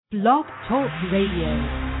Blog Talk Radio.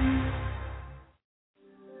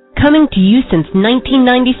 Coming to you since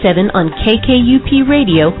 1997 on KKUP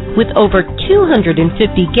Radio with over 250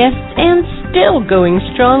 guests and still going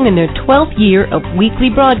strong in their 12th year of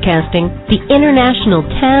weekly broadcasting, the International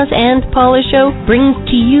Taz and Paula Show brings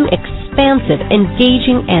to you expansive,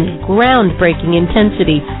 engaging, and groundbreaking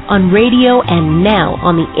intensity on radio and now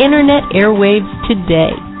on the Internet airwaves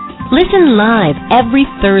today. Listen live every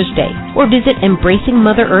Thursday or visit Embracing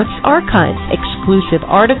Mother Earth's archives, exclusive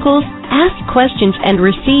articles, ask questions, and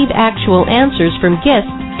receive actual answers from guests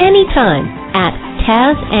anytime at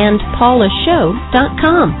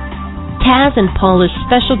TazandPaulaShow.com. Taz and Paula's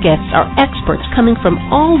special guests are experts coming from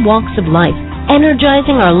all walks of life,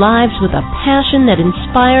 energizing our lives with a passion that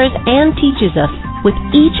inspires and teaches us with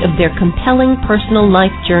each of their compelling personal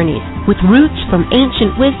life journeys, with roots from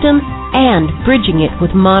ancient wisdom and bridging it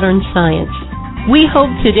with modern science. We hope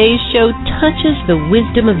today's show touches the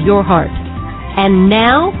wisdom of your heart. And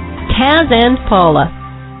now, Taz and Paula.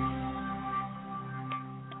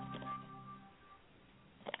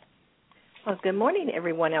 Well, good morning,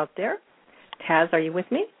 everyone out there. Taz, are you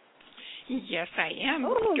with me? Yes, I am.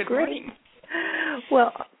 Oh, good great. Morning.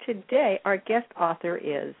 Well, today our guest author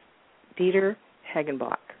is Dieter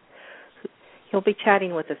Hogenbach. He'll be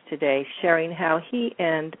chatting with us today, sharing how he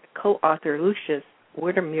and co-author Lucius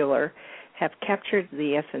Wittermuller have captured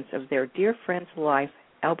the essence of their dear friend's life,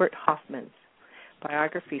 Albert Hofmann's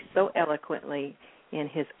biography, so eloquently in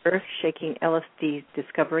his earth-shaking LSD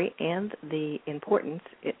discovery and the importance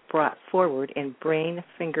it brought forward in brain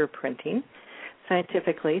fingerprinting,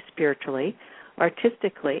 scientifically, spiritually,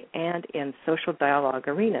 artistically, and in social dialogue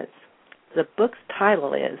arenas. The book's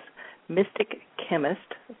title is Mystic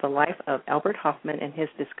Chemist, The Life of Albert Hofmann and His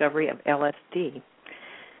Discovery of LSD.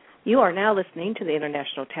 You are now listening to the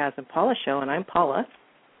International Taz and Paula Show, and I'm Paula.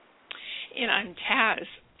 And I'm Taz.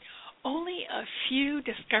 Only a few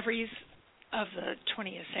discoveries of the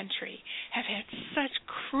 20th century have had such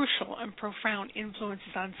crucial and profound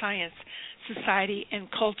influences on science, society,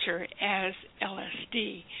 and culture as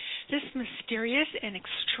LSD. This mysterious and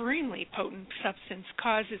extremely potent substance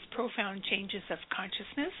causes profound changes of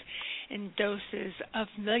consciousness in doses of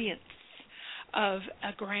millionths of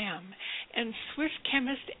a gram. And Swiss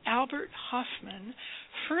chemist Albert Hofmann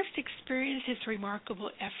first experienced his remarkable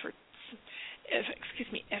effects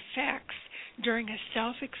during a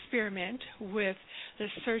self-experiment with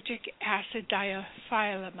Lysergic Acid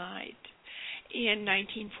Diethylamide in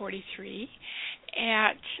 1943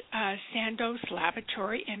 at Sandoz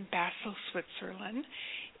Laboratory in Basel, Switzerland.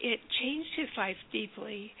 It changed his life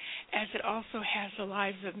deeply, as it also has the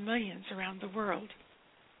lives of millions around the world.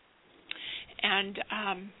 And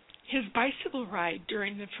his bicycle ride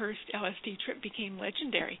during the first LSD trip became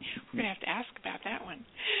legendary. We're going to have to ask about that one.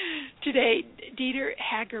 Today, Dieter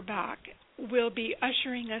Hogenbach will be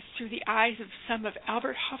ushering us through the eyes of some of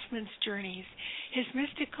Albert Hofmann's journeys, his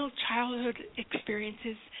mystical childhood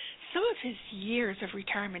experiences, some of his years of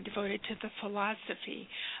retirement devoted to the philosophy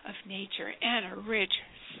of nature, and a rich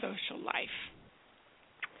social life.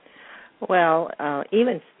 Well,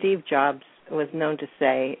 even Steve Jobs was known to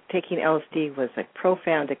say, taking LSD was a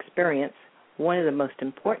profound experience, one of the most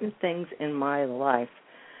important things in my life.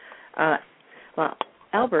 Well,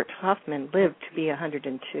 Albert Hofmann lived to be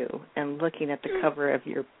 102, and looking at the cover of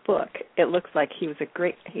your book, it looks like he has a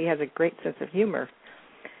great sense of humor,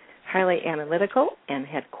 highly analytical, and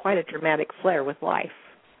had quite a dramatic flair with life.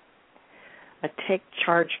 A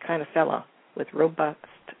take-charge kind of fellow with robust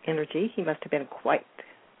energy. You must have been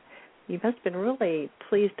really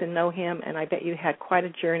pleased to know him, and I bet you had quite a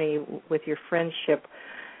journey with your friendship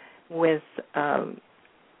with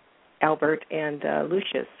Albert and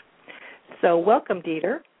Lucius. So welcome,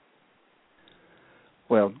 Dieter.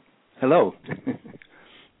 Well, hello.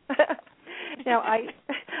 Now,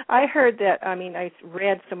 I heard that, I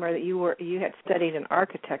read somewhere that you had studied in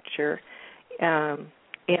architecture and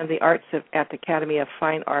the arts at the Academy of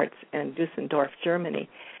Fine Arts in Düsseldorf, Germany.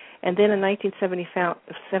 And then in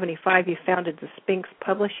 1975, you founded the Sphinx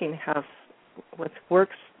Publishing House with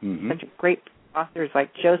works such great authors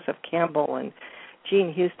like Joseph Campbell and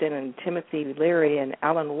Jean Houston and Timothy Leary and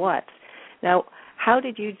Alan Watts. Now, how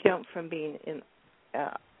did you jump from being in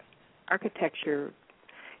architecture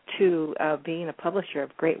to being a publisher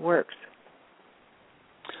of great works?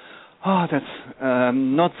 Oh, that's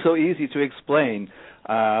not so easy to explain.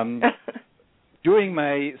 During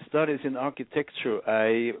my studies in architecture,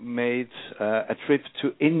 I made a trip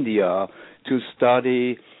to India to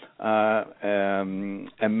study a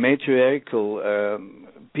matriarchal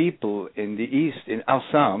people in the East, in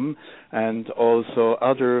Assam, and also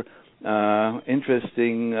other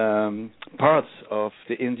interesting parts of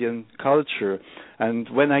the Indian culture. And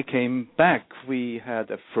when I came back, we had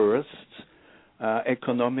a first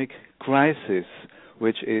economic crisis,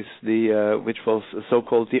 which was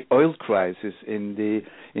so-called the oil crisis in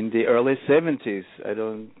the early 70s. I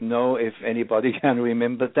don't know if anybody can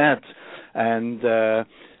remember that. And I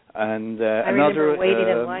remember waiting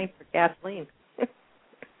in line for gasoline.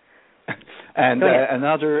 And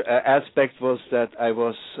another aspect was that I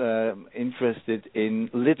was interested in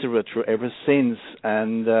literature ever since,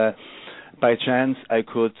 and by chance I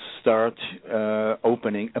could start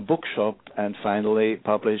opening a bookshop and finally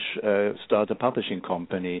start a publishing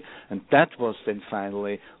company. And that was then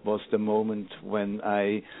finally was the moment when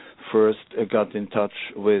I first got in touch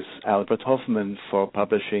with Albert Hofmann for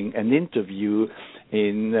publishing an interview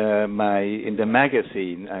in the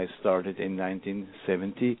magazine I started in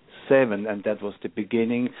 1977, and that was the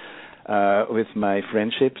beginning with my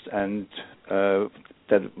friendships, and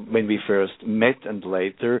that when we first met, and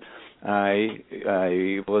later I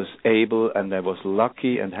was able and I was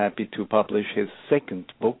lucky and happy to publish his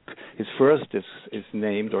second book. His first is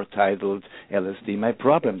named or titled LSD, My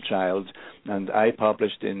Problem Child, and I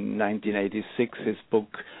published in 1986 his book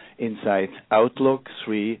Inside Outlook,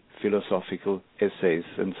 3 philosophical essays.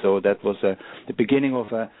 And so that was the beginning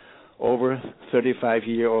of a over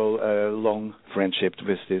 35-year-old long friendship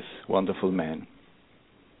with this wonderful man.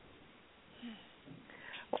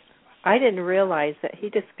 I didn't realize that he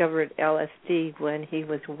discovered LSD when he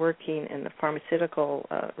was working in the pharmaceutical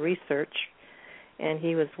research, and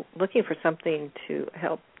he was looking for something to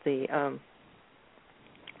help the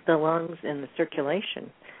lungs and the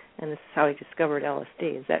circulation, and this is how he discovered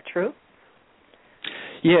LSD. Is that true?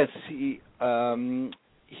 Yes, he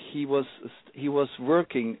was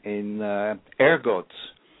working in ergot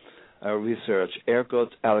research, ergot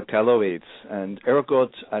alkaloids, and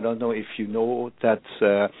ergot. I don't know if you know that's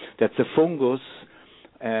a fungus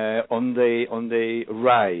on the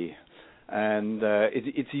rye, and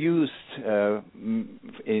it's used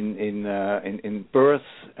in birth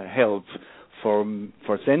help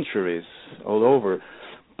for centuries all over.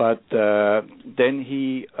 But then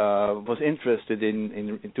he was interested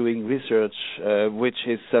in doing research which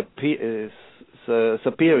his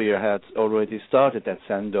superior had already started at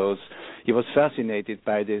Sandoz. He was fascinated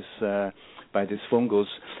by this fungus,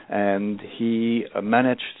 and he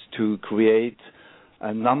managed to create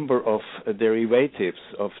a number of derivatives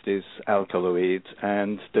of this alkaloid.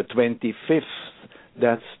 And the 25th,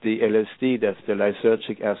 that's the LSD, that's the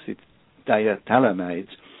Lysergic Acid Diethylamide.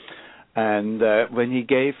 And when he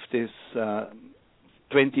gave this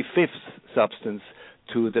 25th substance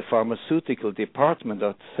to the pharmaceutical department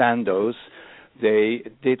of Sandoz, they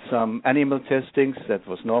did some animal testings. That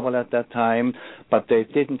was normal at that time, but they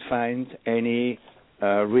didn't find any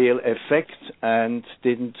real effect and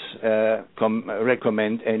didn't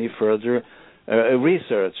recommend any further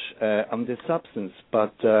research on this substance.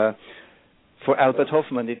 But for Albert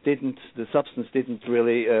Hofmann, the substance didn't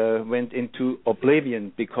really went into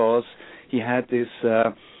oblivion, because he had this,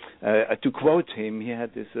 to quote him, he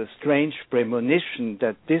had this strange premonition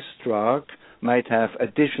that this drug might have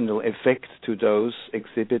additional effects to those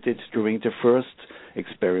exhibited during the first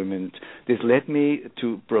experiment. This led me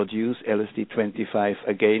to produce LSD-25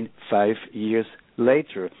 again 5 years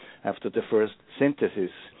later, after the first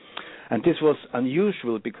synthesis. And this was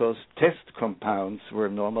unusual because test compounds were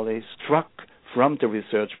normally struck from the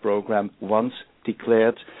research program once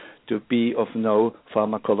declared to be of no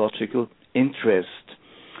pharmacological interest.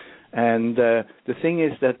 And the thing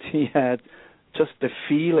is that he had just the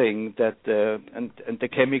feeling that and the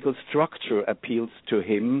chemical structure appealed to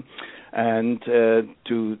him, and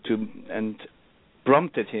and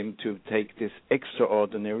prompted him to take this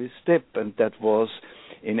extraordinary step, and that was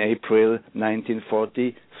in April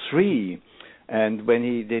 1943. And when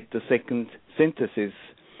he did the second synthesis,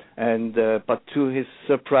 and but to his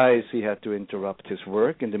surprise, he had to interrupt his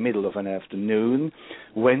work in the middle of an afternoon,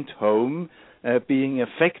 went home, being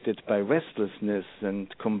affected by restlessness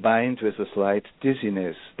and combined with a slight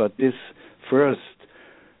dizziness. But this first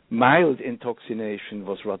mild intoxication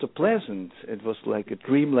was rather pleasant. It was like a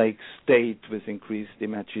dreamlike state with increased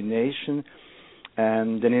imagination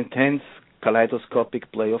and an intense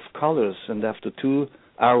kaleidoscopic play of colors. And after 2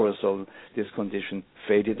 hours of this condition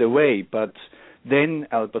faded away. But then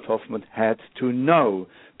Albert Hofmann had to know,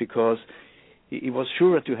 because he was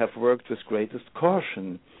sure to have worked with greatest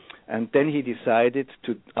caution. And then he decided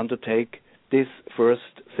to undertake this first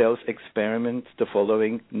self-experiment the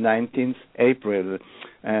following 19th April.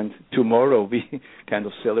 And tomorrow we kind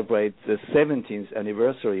of celebrate the 17th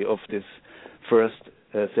anniversary of this first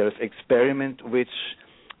self-experiment, which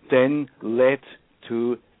then led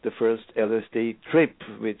to the first LSD trip,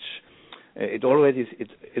 which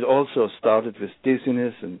it also started with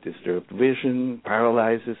dizziness and disturbed vision,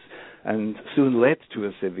 paralysis, and soon led to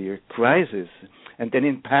a severe crisis. And then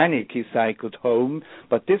in panic he cycled home,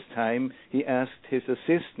 but this time he asked his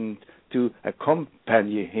assistant to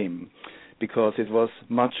accompany him because it was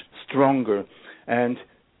much stronger. And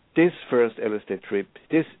this first LSD trip,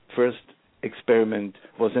 this first experiment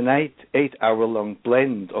was an 8-hour-long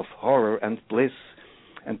blend of horror and bliss,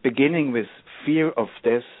 and beginning with fear of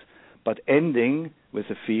death, but ending with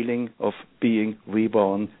a feeling of being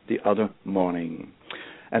reborn the other morning.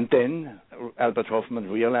 And then Albert Hofmann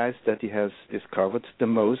realized that he has discovered the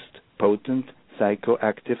most potent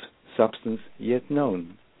psychoactive substance yet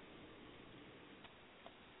known.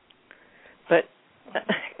 But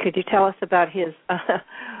could you tell us about his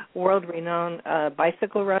world-renowned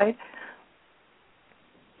bicycle ride?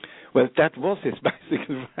 Well, that was his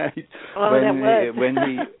bicycle ride. Oh,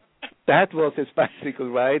 that was his bicycle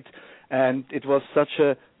ride, and it was such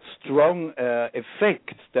a strong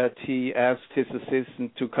effect that he asked his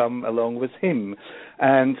assistant to come along with him.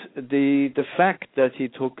 And the fact that he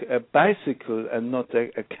took a bicycle and not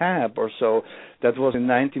a cab or so, that was in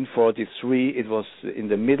 1943. It was in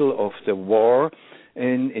the middle of the war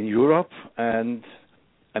in Europe, and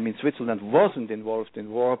I mean, Switzerland wasn't involved in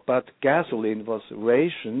war, but gasoline was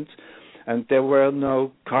rationed, and there were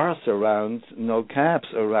no cars around, no cabs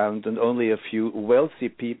around, and only a few wealthy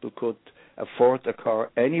people could afford a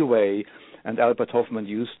car anyway. And Albert Hofmann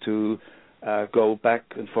used to go back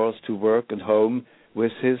and forth to work and home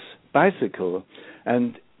with his bicycle.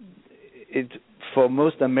 And for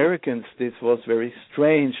most Americans, this was very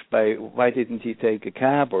strange. Why didn't he take a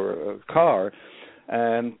cab or a car?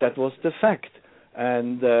 And that was the fact.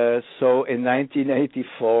 And so in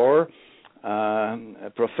 1984,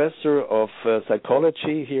 a professor of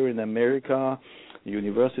psychology here in America, a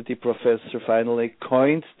university professor, finally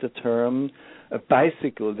coined the term a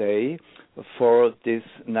bicycle day for this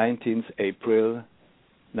 19th April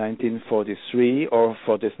 1943, or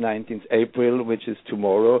for this 19th April, which is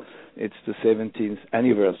tomorrow. It's the 17th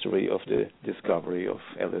anniversary of the discovery of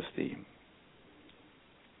LSD.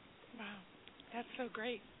 Wow, that's so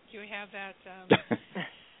great. You have that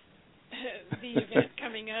the event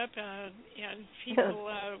coming up, and people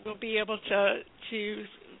will be able to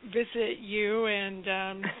visit you and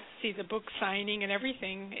see the book signing and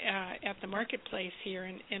everything at the marketplace here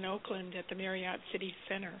in Oakland at the Marriott City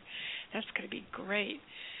Center. That's going to be great.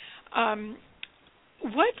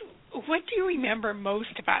 What do you remember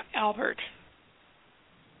most about Albert?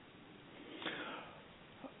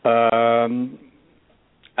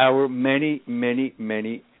 Our many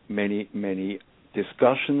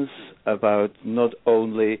discussions about not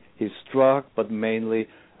only his drug, but mainly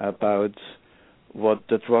about what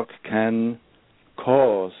the drug can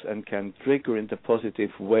cause and can trigger in the positive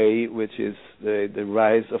way, which is the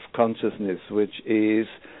rise of consciousness, which is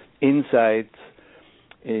insight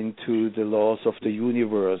into the laws of the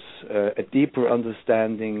universe, a deeper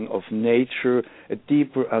understanding of nature, a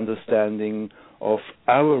deeper understanding of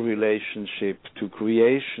our relationship to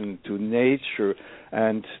creation, to nature,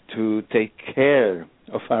 and to take care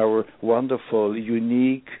of our wonderful,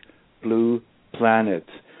 unique blue planet,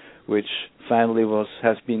 which finally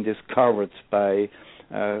has been discovered by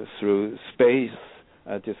through space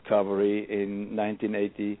discovery in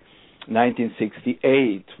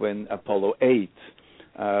 1968, when Apollo 8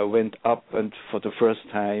 went up, and for the first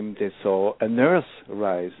time they saw an Earth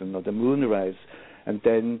rise and not a moon rise. And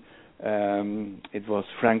then it was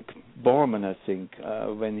Frank Borman, I think,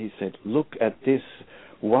 when he said, "Look at this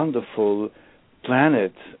wonderful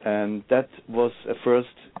planet," and that was a first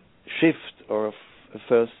shift or a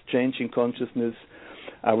first change in consciousness,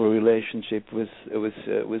 our relationship with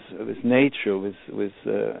nature, with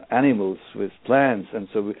animals, with plants, and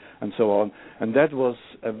so on. And that was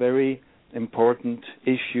a very important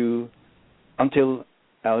issue until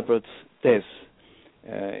Albert's death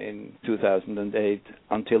in 2008,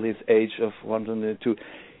 until his age of 102.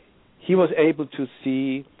 He was able to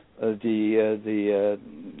see the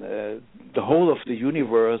whole of the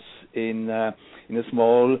universe in a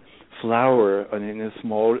small flower and in a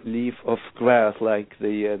small leaf of grass, like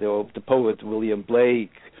the poet William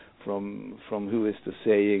Blake, from who is the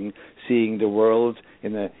saying, seeing the world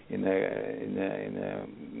in a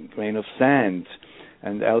grain of sand.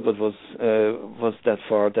 And Albert was that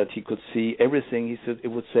far that he could see everything. He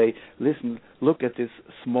would say, "Listen, look at this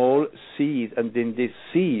small seed, and in this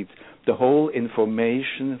seed, the whole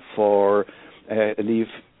information for a leaf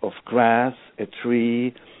of grass, a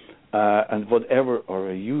tree, and whatever, or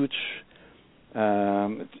a huge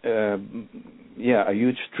a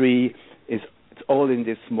huge tree it's all in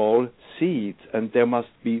this small seed, and there must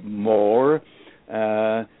be more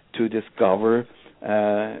to discover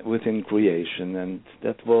within creation. And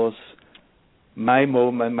that was my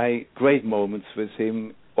moment, my great moments with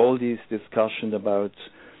him. All these discussions about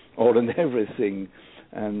all and everything,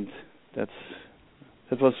 and that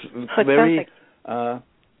was very.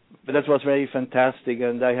 But that was very fantastic,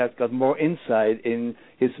 and I had got more insight in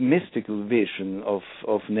his mystical vision of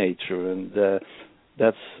nature, and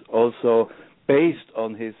that's also based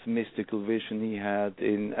on his mystical vision he had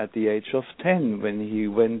at the age of 10 when he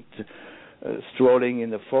went strolling in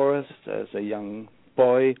the forest as a young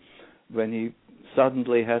boy, when he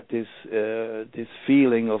suddenly had this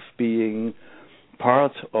feeling of being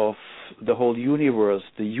part of the whole universe,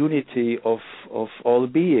 the unity of all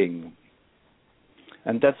being.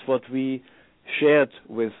 And that's what we shared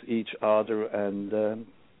with each other, and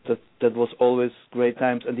that was always great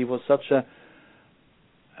times. And he was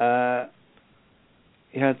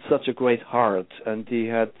he had such a great heart, and he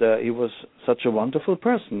was such a wonderful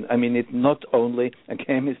person. I mean, not only a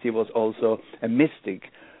chemist, he was also a mystic.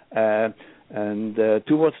 And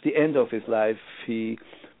towards the end of his life, he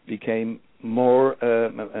became more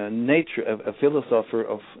a philosopher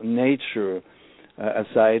of nature,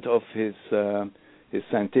 aside of his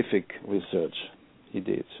scientific research he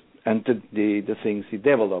did, and the things he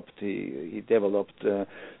developed. He developed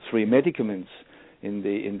 3 medicaments in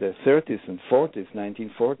the 30s and 40s,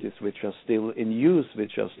 1940s, which are still in use,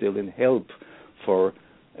 which are still in help for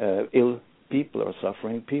ill people or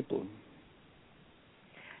suffering people.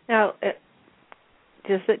 Now,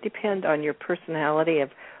 does it depend on your personality of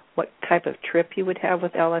what type of trip you would have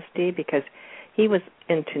with LSD? Because he was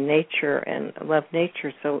into nature and loved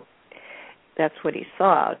nature, so that's what he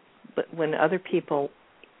saw. But when other people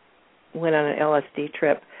went on an LSD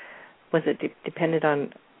trip, was it dependent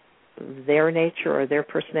on their nature or their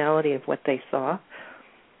personality of what they saw?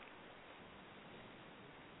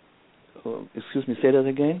 Excuse me, say that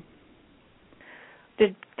again?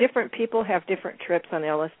 Did different people have different trips on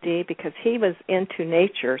LSD? Because he was into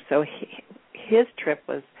nature, so his trip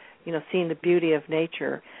was, seeing the beauty of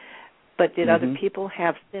nature. But did other people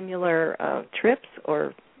have similar trips,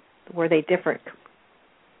 or were they different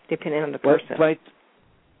depending on the person?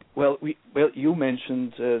 Well, you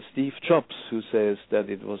mentioned Steve Jobs, who says that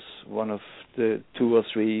it was one of the 2 or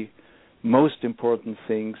 3 most important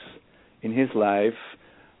things in his life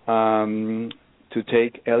to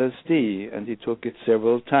take LSD, and he took it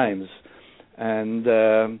several times.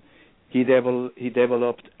 And he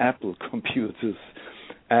developed Apple computers.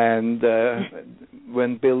 And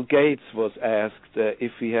when Bill Gates was asked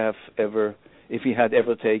if he had ever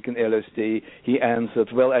taken LSD, he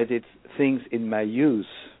answered, "Well, I did things in my youth,"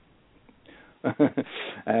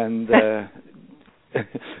 and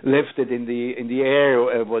left it in the air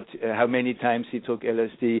how many times he took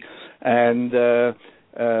LSD. And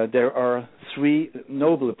there are 3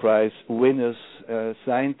 Nobel Prize winners,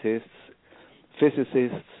 scientists,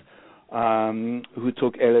 physicists, who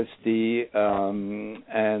took LSD,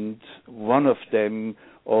 and one of them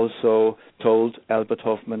also told Albert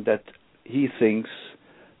Hofmann that he thinks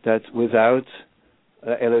that without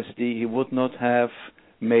LSD he would not have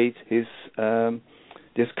made his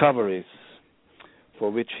discoveries,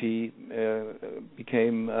 for which he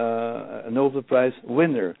became a Nobel Prize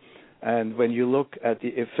winner. And when you look at the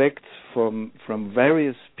effects from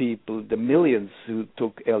various people, the millions who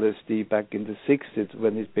took LSD back in the 60s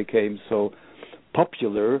when it became so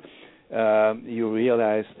popular, you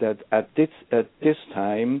realize that at this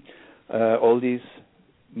time all these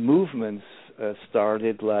movements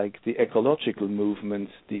started, like the ecological movement,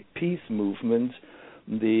 the peace movement,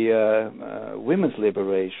 the women's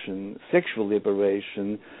liberation, sexual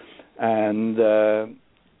liberation, and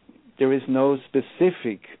there is no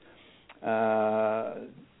specific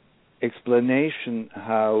explanation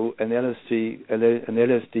how an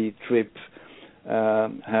LSD trip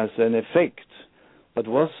has an effect. But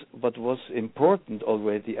what was important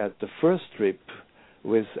already at the first trip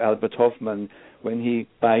with Albert Hofmann, when he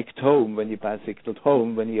bicycled home,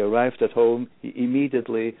 when he arrived at home, he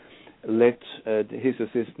immediately let his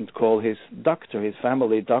assistant call his doctor, his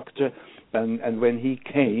family doctor, and when he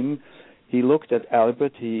came, he looked at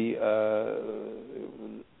Albert,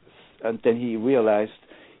 and then he realized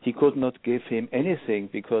he could not give him anything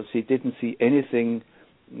because he didn't see anything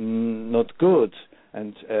not good.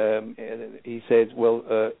 And he said,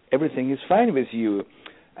 well, everything is fine with you.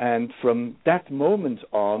 And from that moment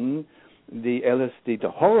on, the LSD, the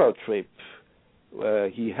horror trip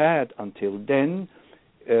he had until then,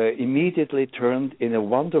 immediately turned in a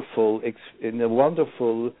wonderful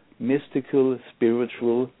mystical,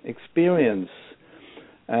 spiritual experience.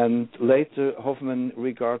 And later, Hofmann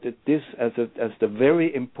regarded this as the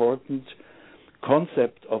very important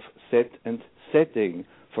concept of set and setting.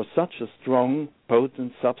 For such a strong,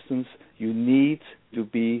 potent substance, you need to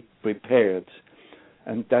be prepared.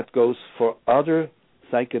 And that goes for other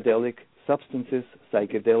psychedelic substances.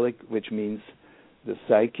 Psychedelic, which means the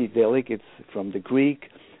psychedelic, it's from the Greek,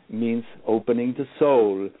 means opening the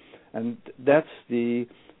soul. And that's the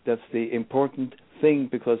important thing,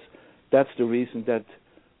 because that's the reason that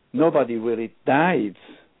nobody really died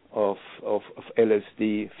of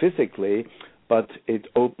LSD physically, but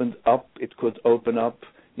it could open up,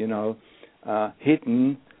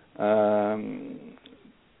 hidden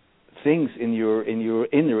things in your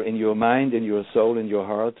inner, in your mind, in your soul, in your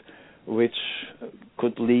heart, which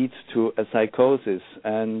could lead to a psychosis.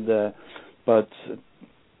 And but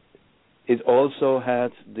it also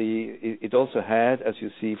had, as you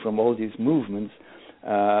see from all these movements,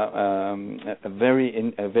 a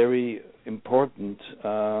very important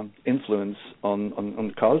influence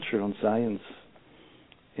on culture, on science,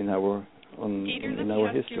 in our Dieter, in our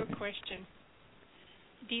history. Let me ask you a question.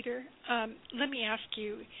 Dieter, let me ask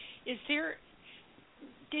you: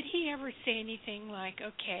 did he ever say anything like,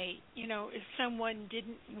 okay, if someone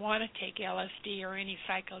didn't want to take LSD or any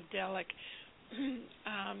psychedelic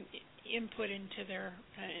input into their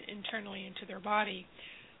internally into their body,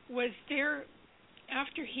 was there,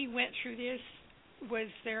 after he went through this, was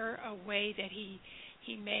there a way that he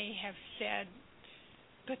may have said,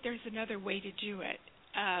 but there's another way to do it,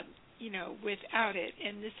 without it,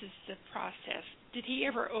 and this is the process? Did he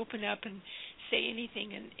ever open up and say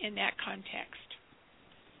anything in that context?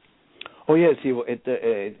 Oh yes, he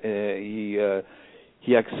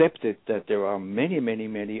accepted that there are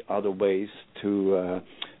many other ways to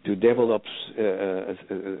develop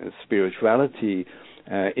spirituality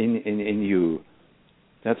in you.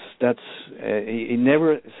 That's he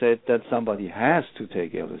never said that somebody has to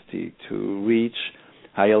take LSD to reach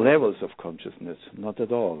higher levels of consciousness. Not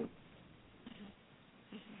at all.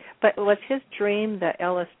 But was his dream that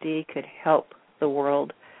LSD could help the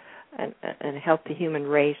world and help the human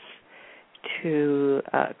race to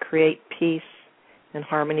create peace and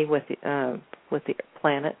harmony with the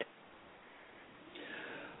planet?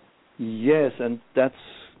 Yes, and that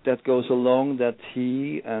goes along that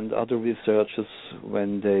he and other researchers,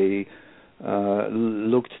 when they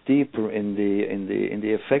looked deeper in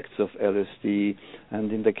the effects of LSD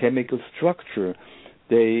and in the chemical structure,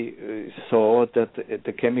 they saw that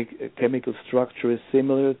the chemical structure is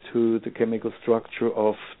similar to the chemical structure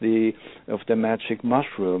of the magic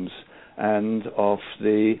mushrooms and of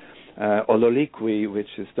the ololiqui,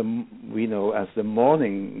 which is we know as the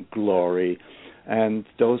morning glory. And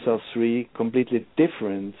those are three completely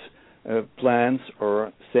different plants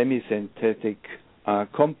or semi-synthetic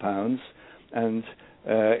compounds. And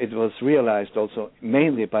it was realized also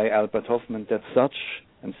mainly by Albert Hofmann that such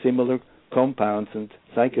and similar compounds and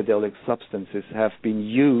psychedelic substances have been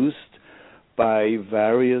used by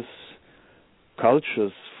various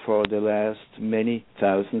cultures for the last many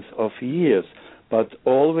thousands of years, but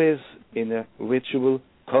always in a ritual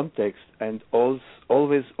context, and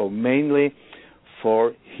always or mainly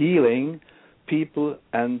for healing people,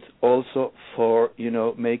 and also for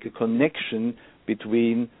make a connection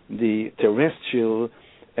between the terrestrial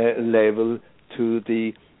level to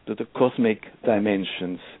the cosmic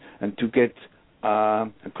dimensions, and to get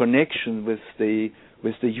a connection with the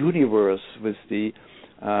universe, with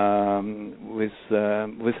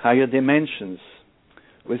higher dimensions,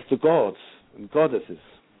 with the gods and goddesses,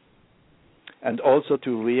 and also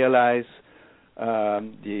to realize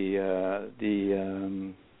the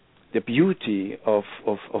beauty of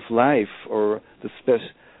life, or the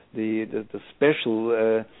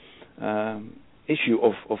special issue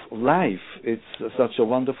of life. It's such a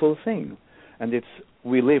wonderful thing, and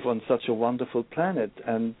we live on such a wonderful planet,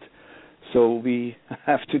 and so we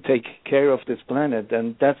have to take care of this planet,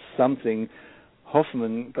 and that's something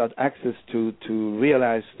Hofmann got access to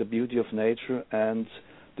realize the beauty of nature and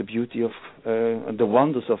the beauty of the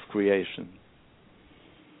wonders of creation.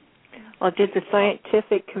 Well, did the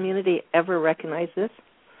scientific community ever recognize this?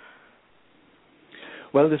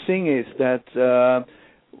 Well, the thing is that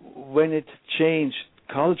when it changed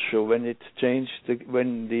culture, when the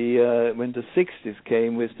 60s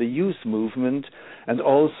came with the youth movement, and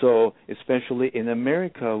also especially in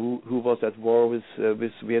America, who was at war with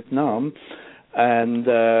Vietnam, and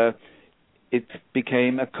it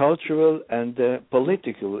became a cultural and a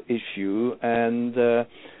political issue, and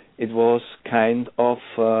it was kind of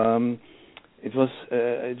it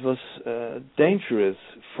was dangerous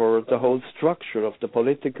for the whole structure of the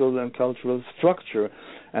political and cultural structure,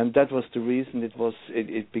 and that was the reason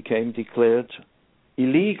it became declared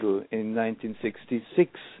illegal in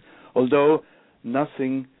 1966. Although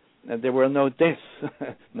there were no deaths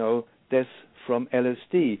from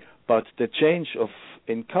LSD, but the change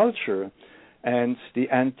in culture and the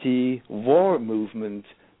anti-war movement,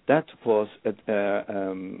 that was a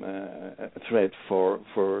threat for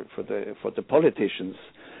the politicians,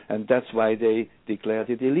 and that's why they declared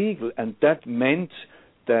it illegal. And that meant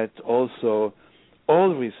that also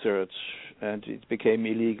all research, and it became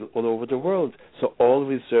illegal all over the world. So all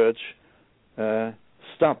research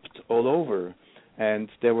stopped all over, and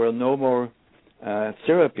there were no more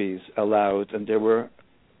therapies allowed, and there were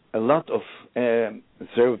a lot of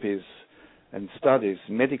therapies and studies,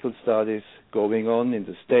 medical studies, going on in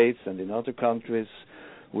the States and in other countries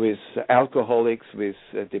with alcoholics, with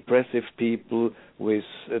depressive people, with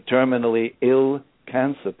terminally ill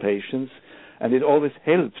cancer patients, and it always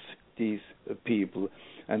helped these people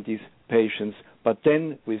and these patients. But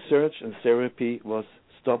then research and therapy was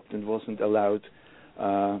stopped and wasn't allowed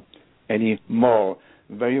anymore.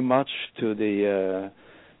 Very much to the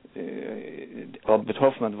Albert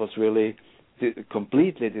Hofmann was really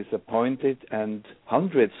completely disappointed, and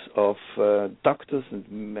hundreds of doctors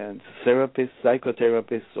and therapists,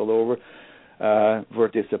 psychotherapists all over were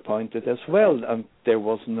disappointed as well. And there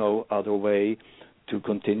was no other way to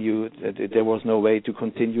continue. There was no way to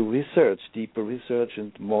continue research, deeper research,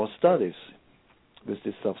 and more studies with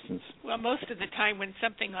this substance. Well, most of the time when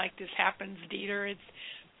something like this happens, Dieter, it's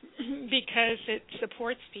because it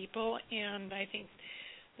supports people, and I think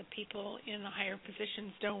the people in the higher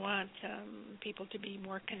positions don't want people to be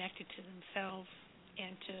more connected to themselves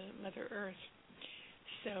and to Mother Earth.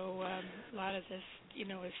 So a lot of this,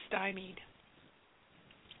 is stymied.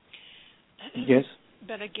 Yes.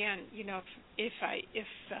 But again, if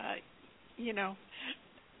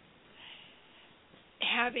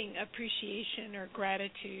having appreciation or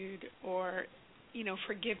gratitude or,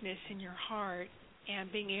 forgiveness in your heart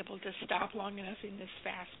and being able to stop long enough in this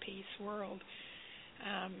fast-paced world,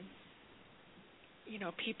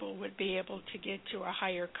 people would be able to get to a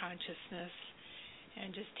higher consciousness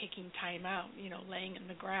and just taking time out, laying in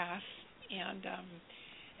the grass. And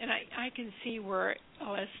I can see where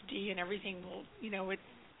LSD and everything will,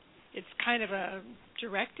 it's kind of a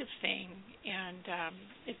directive thing, and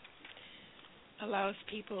it allows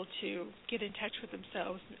people to get in touch with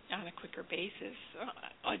themselves on a quicker basis.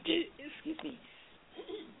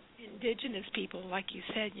 Indigenous people, like you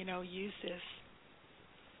said, use this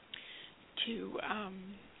to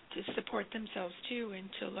support themselves too, and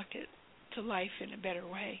to look to life in a better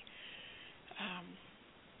way.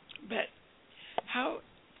 But how,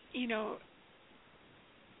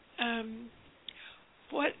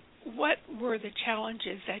 what were the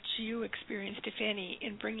challenges that you experienced, if any,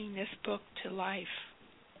 in bringing this book to life?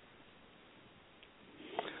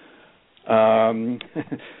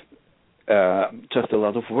 Just a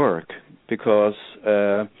lot of work, because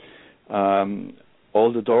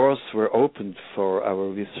all the doors were opened for our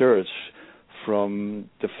research from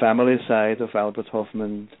the family side of Albert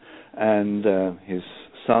Hofmann and his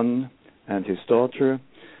son and his daughter,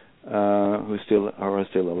 who are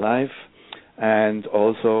still alive, and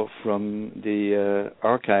also from the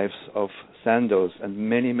archives of Sandoz and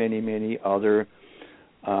many, many, many other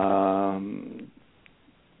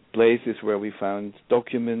places where we found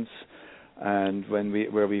documents, and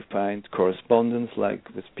where we find correspondence, like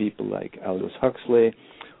with people like Aldous Huxley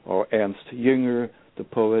or Ernst Jünger, the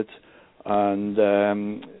poet,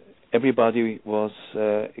 and everybody was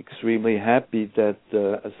extremely happy that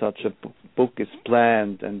such a book is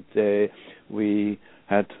planned, and we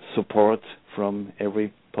had support from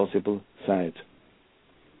every possible side.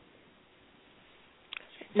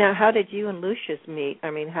 Now, how did you and Lucius meet? I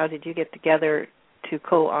mean, how did you get together to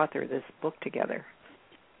co-author this book together?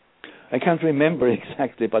 I can't remember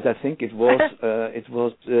exactly, but I think it was it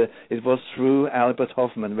was through Albert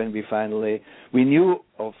Hofmann when we knew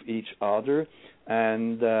of each other,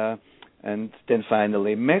 and then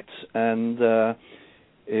finally met, and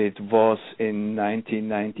it was in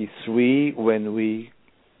 1993 when we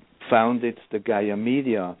founded the Gaia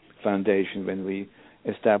Media Foundation, when we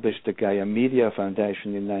established the Gaia Media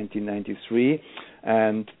Foundation in 1993,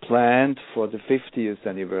 and planned for the 50th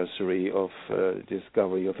anniversary of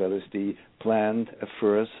discovery of LSD, planned a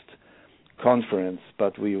first conference,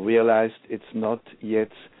 but we realized it's not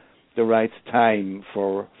yet the right time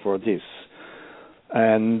for this.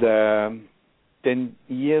 And then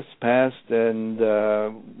years passed, and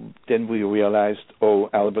then we realized,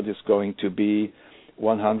 Albert is going to be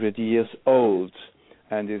 100 years old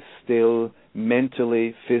and is still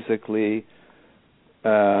mentally, physically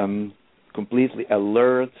completely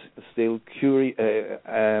alert, still curious,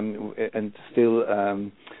 and still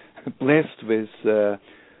blessed with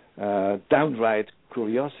downright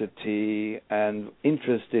curiosity and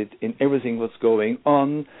interested in everything that's going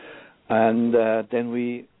on. And then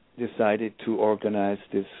we decided to organize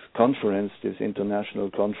this conference, this international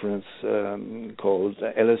conference called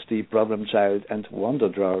LSD, Problem Child, and Wonder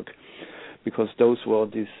Drug, because those were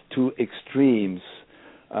these two extremes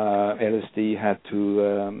LSD had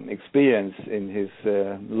to experience in his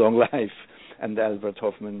long life, and Albert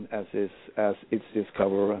Hofmann as its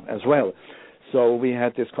discoverer as well. So we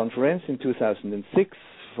had this conference in 2006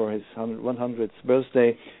 for his 100th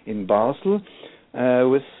birthday in Basel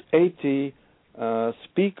with 80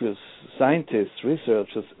 speakers, scientists,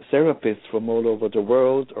 researchers, therapists from all over the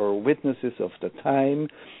world, or witnesses of the time,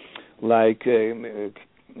 like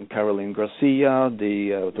Caroline Garcia,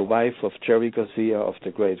 the wife of Jerry Garcia of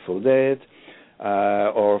the Grateful Dead,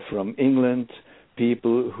 or from England,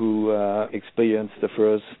 people who experienced the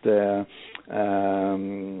first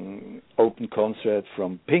open concert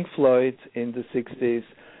from Pink Floyd in the 60s,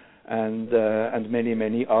 and many,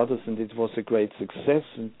 many others, and it was a great success.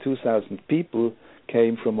 And 2,000 people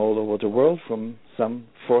came from all over the world, from some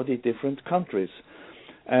 40 different countries,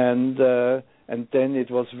 and then it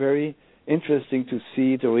was very interesting to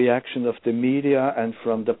see the reaction of the media and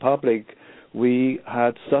from the public. We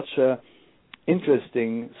had such a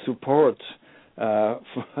interesting support,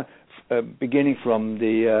 beginning from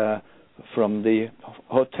the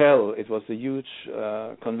hotel. It was a huge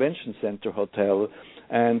convention center hotel,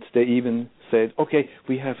 and they even said, "Okay,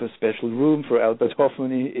 we have a special room for Albert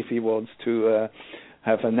Hofmann if he wants to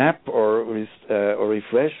have a nap or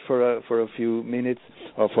refresh for a few minutes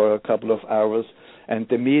or for a couple of hours." And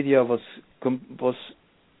the media was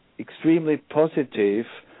extremely positive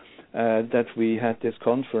that we had this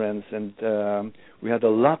conference, and we had a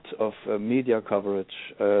lot of media coverage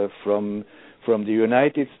from the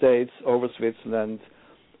United States over Switzerland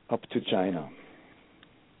up to China.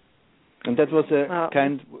 And that was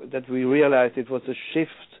that we realized it was a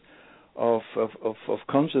shift of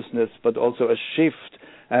consciousness, but also a shift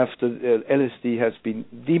after LSD has been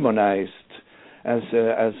demonized as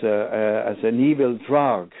an evil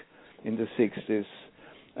drug in the 60s,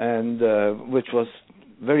 and which was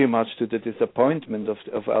very much to the disappointment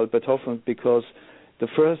of Albert Hofmann, because the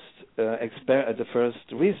first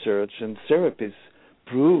research and therapies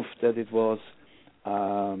proved that it was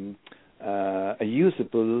a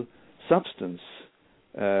usable substance,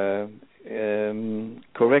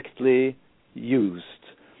 correctly used.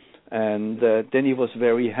 And then he was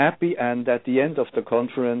very happy, and at the end of the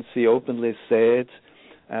conference he openly said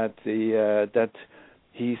that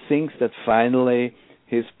he thinks that finally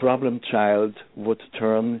his problem child would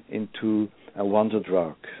turn into a wonder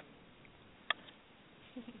drug.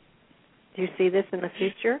 Do you see this in the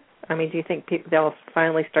future? I mean, do you think they'll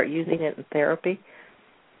finally start using it in therapy?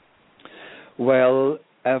 Well,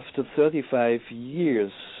 after 35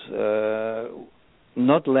 years,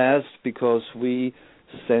 not last because we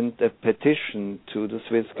sent a petition to the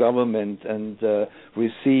Swiss government and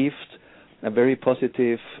received a very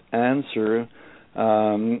positive answer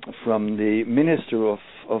from the Minister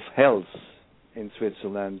of Health in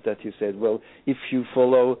Switzerland, that he said, well, if you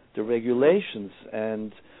follow the regulations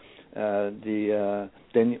and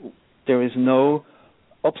then there is no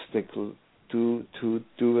obstacle to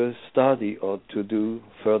do a study or to do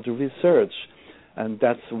further research. And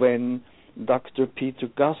that's when Dr. Peter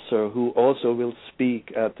Gasser, who also will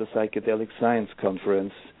speak at the Psychedelic Science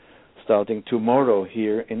Conference starting tomorrow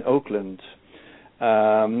here in Oakland,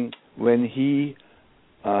 when he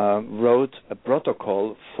wrote a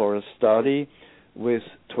protocol for a study with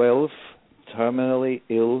 12 terminally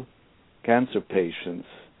ill cancer patients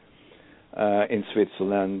in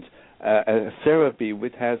Switzerland, a therapy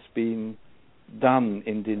which has been done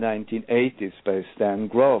in the 1980s by Stan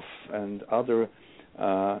Grof and other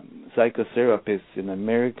psychotherapists in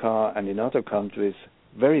America and in other countries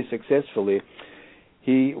very successfully.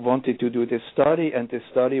 He wanted to do this study, and this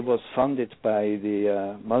study was funded by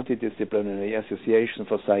the Multidisciplinary Association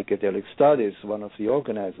for Psychedelic Studies, one of the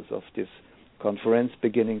organizers of this conference,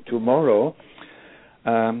 beginning tomorrow,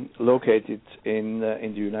 located in the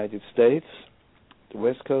United States, the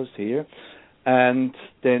West Coast here. And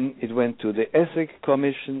then it went to the Ethics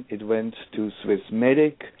Commission, it went to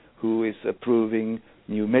Swissmedic, who is approving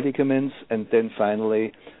new medicaments, and then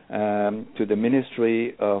finally to the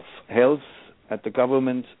Ministry of Health at the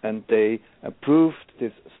government, and they approved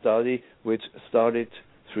this study, which started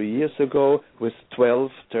 3 years ago with 12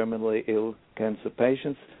 terminally ill cancer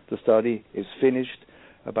patients. The study is finished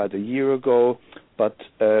about a year ago, but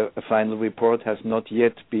a final report has not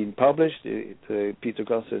yet been published. Peter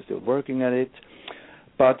Gasser is still working at it,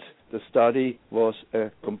 but the study was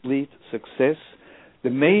a complete success. The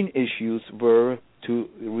main issues were to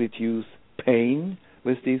reduce pain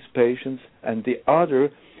with these patients, and the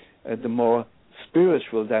other, the more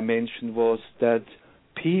spiritual dimension, was that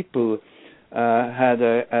people had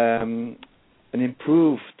an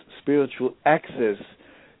improved spiritual access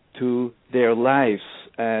to their lives,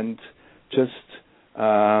 and just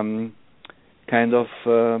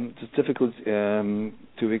it's difficult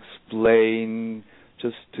to explain,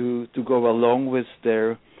 just to go along with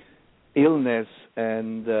their illness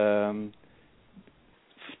and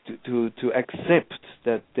to accept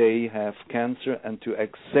that they have cancer and to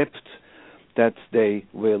accept that they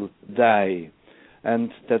will die.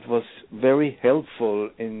 And that was very helpful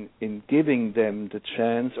in giving them the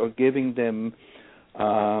chance, or giving them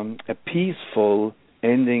a peaceful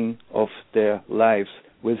ending of their lives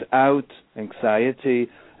without anxiety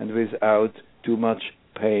and without too much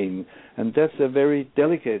pain. And that's a very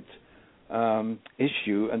delicate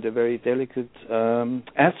issue and a very delicate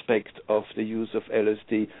aspect of the use of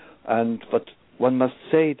LSD. But one must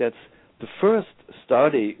say that the first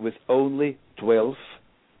study with only 12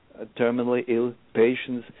 terminally ill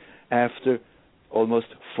patients after almost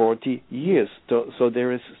 40 years. So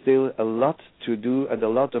there is still a lot to do and a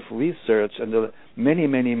lot of research and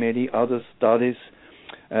many other studies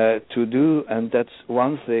to do, and that's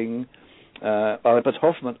one thing. Albert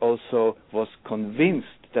Hofmann also was convinced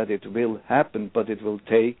that it will happen, but it will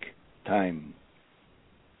take time.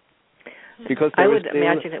 Because there is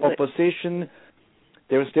still opposition.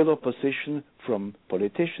 There is still opposition from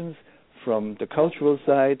politicians, from the cultural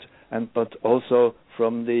side, but also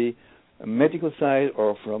from the medical side,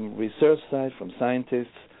 or from research side, from scientists,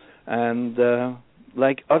 and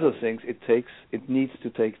like other things, it needs to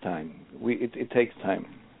take time. It takes time.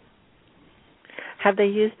 Have they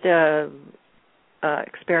used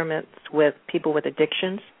experiments with people with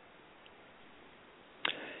addictions?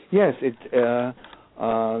 Yes,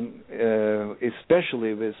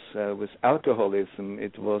 especially with alcoholism.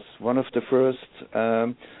 It was one of the first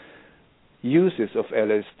uses of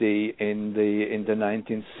LSD in the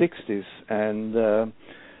 1960s, and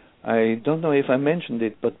I don't know if I mentioned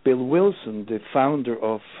it, but Bill Wilson, the founder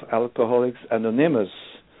of Alcoholics Anonymous,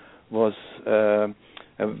 was a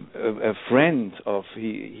friend of.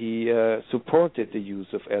 He supported the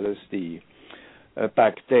use of LSD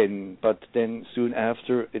back then, but then soon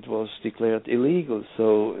after it was declared illegal,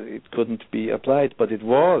 so it couldn't be applied. But it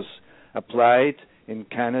was applied in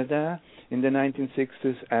Canada in the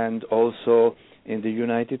 1960s and also in the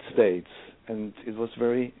United States, and it was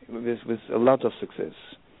with a lot of success.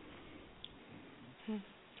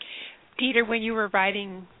 Dieter, when you were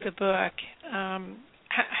writing the book,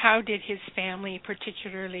 how did his family,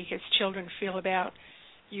 particularly his children, feel about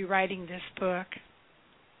you writing this book?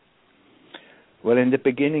 Well, in the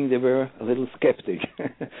beginning they were a little skeptic,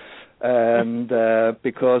 and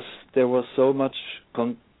because there was so much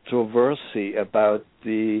controversy about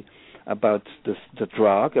the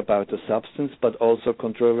drug, about the substance, but also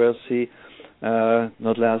controversy,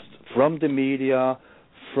 not last from the media,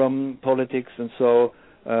 from politics, and so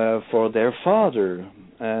for their father,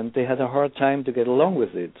 and they had a hard time to get along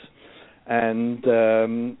with it. And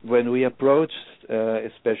when we approached,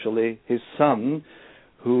 especially his son,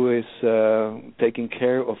 who is taking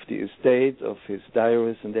care of the estate, of his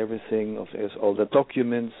diaries and everything, of all the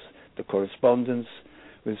documents, the correspondence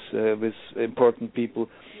with important people,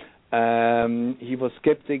 he was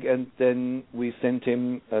skeptic, and then we sent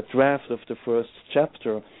him a draft of the first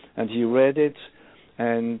chapter, and he read it,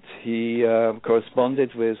 and he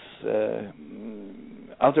corresponded with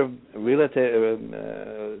other relatives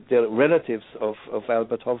of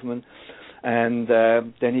Albert Hofmann, and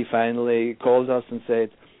then he finally called us and said,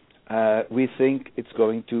 we think it's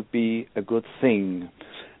going to be a good thing.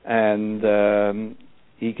 And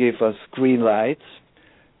he gave us green light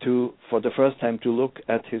for the first time, to look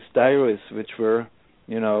at his diaries, which were,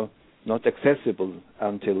 not accessible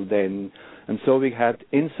until then. And so we had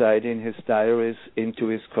insight in his diaries into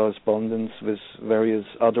his correspondence with various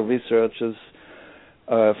other researchers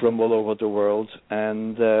from all over the world.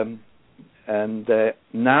 And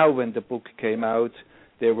now when the book came out,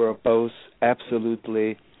 they were both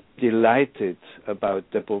absolutely delighted about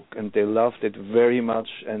the book, and they loved it very much,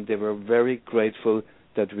 and they were very grateful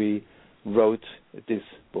that we wrote this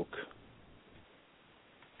book.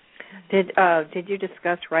 Did you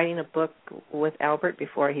discuss writing a book with Albert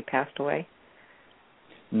before he passed away?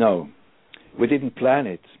 No. We didn't plan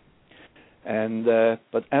it. And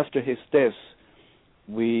but after his death,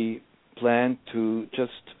 we planned to,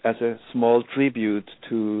 just as a small tribute,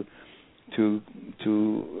 to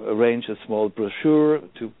arrange a small brochure,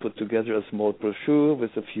 to put together a small brochure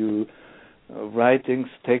with a few writings,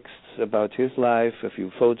 texts about his life, a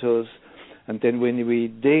few photos. And then when we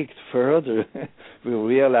digged further, we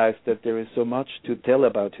realized that there is so much to tell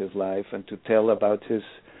about his life and to tell about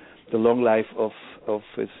the long life of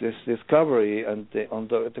his discovery and the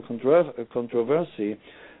controversy,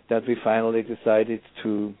 that we finally decided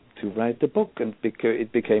to write the book, and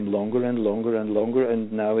it became longer and longer and longer,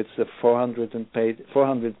 and now it's a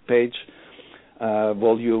 400-page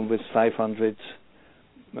volume with 500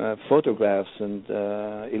 photographs and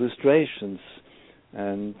illustrations,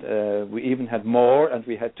 and we even had more, and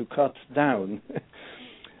we had to cut down.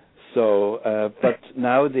 So, but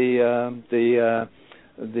now the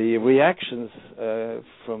reactions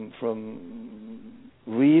from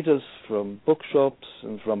readers, from bookshops,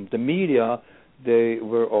 and from the media, they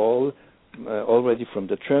were all already from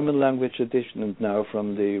the German language edition, and now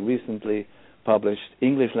from the recently published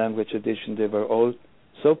English language edition. They were all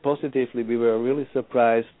so positively. We were really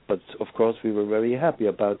surprised, but of course we were very happy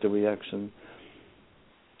about the reaction.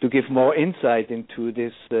 To give more insight into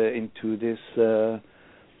this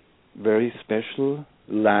very special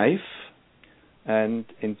life and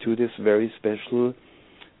into this very special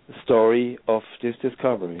story of this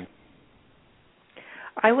discovery.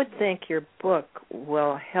 I would think your book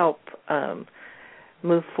will help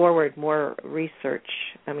move forward more research.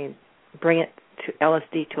 I mean, bring it to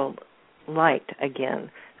LSD to light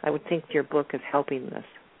again. I would think your book is helping this.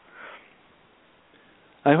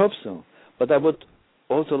 I hope so, but I would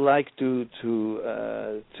also like to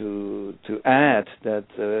add that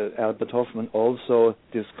Albert Hofmann also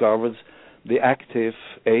discovered the active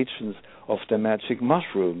agents of the magic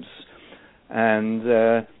mushrooms. And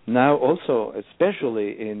now also,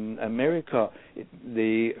 especially in America,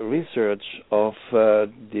 the research of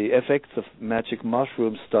the effects of magic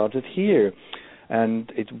mushrooms started here.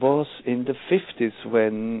 And it was in the 50s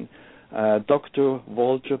when Dr.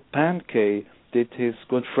 Walter Pankey did his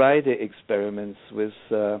Good Friday experiments with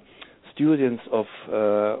students of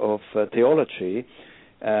theology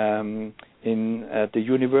at the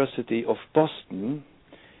University of Boston,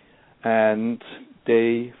 and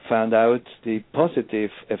they found out the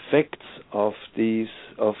positive effects of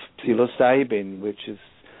psilocybin, which is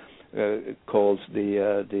called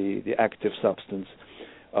the active substance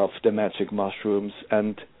of the magic mushrooms.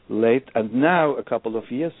 And now, a couple of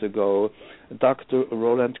years ago, Dr.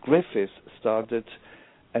 Roland Griffiths started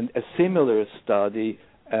a similar study,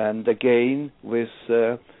 and again with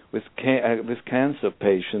cancer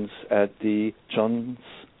patients at the Johns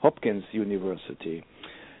Hopkins University,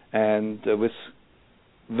 and with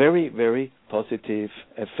very, very positive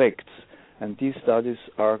effects. And these studies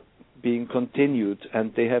are being continued,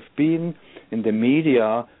 and they have been in the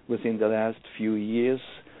media within the last few years,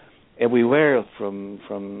 everywhere from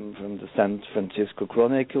the San Francisco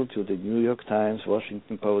Chronicle to the New York Times,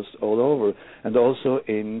 Washington Post, all over, and also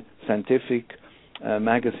in scientific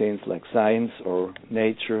magazines like Science or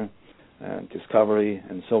Nature, Discovery,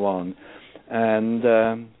 and so on. And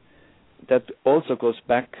that also goes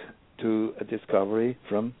back to a discovery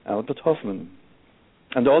from Albert Hofmann,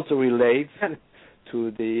 and also relates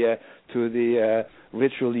to the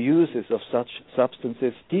ritual uses of such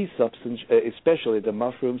substances. These substances, especially the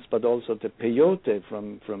mushrooms, but also the peyote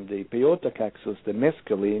from the peyote cactus, the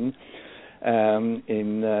mescaline,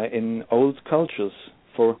 in old cultures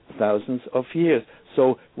for thousands of years.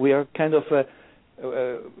 So we are kind of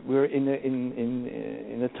we're in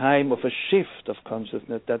a time of a shift of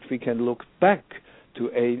consciousness, that we can look back to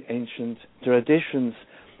ancient traditions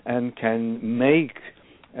and can make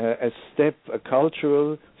a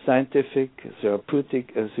cultural, scientific,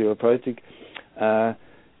 therapeutic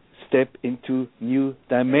step into new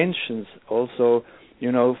dimensions. Also,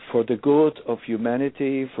 for the good of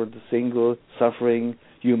humanity, for the single suffering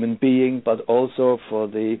human being, but also for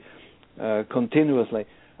the continuously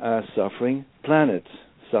suffering planet,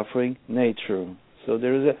 suffering nature. So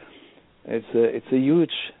there is it's a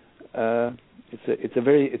huge,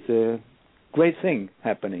 it's a great thing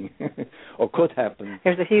happening, or could happen.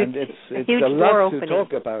 There's a huge, and it's huge a lot door to opening.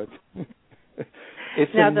 talk about.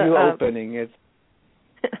 It's now a new opening. It's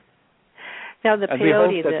now the and peyote,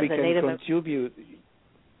 we hope that we the can Native contribute.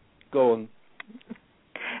 Go on.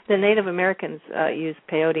 The Native Americans use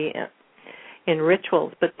peyote in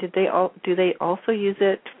rituals, but do they also use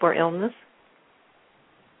it for illness?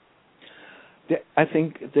 I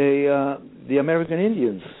think the American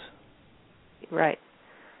Indians. Right.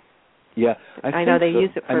 Yeah, I know they so.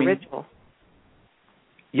 use it for ritual.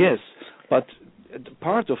 Yes, but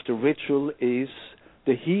part of the ritual is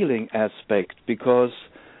the healing aspect, because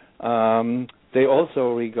they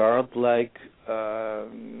also regard like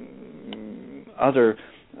other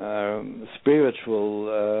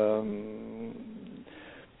spiritual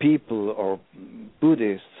people or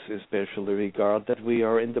Buddhists especially regard that we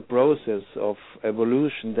are in the process of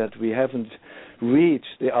evolution, that we haven't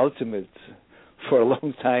reached the ultimate for a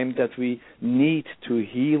long time, that we need to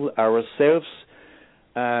heal ourselves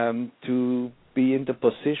to be in the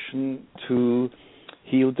position to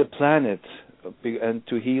heal the planet and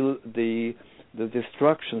to heal the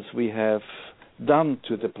destructions we have done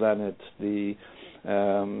to the planet, the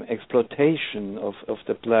exploitation of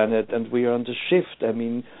the planet, and we are on the shift. I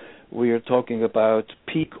mean, we are talking about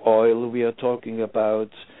peak oil, we are talking about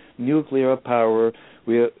nuclear power,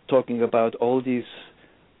 we are talking about all these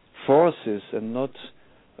forces, and not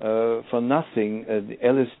for nothing. The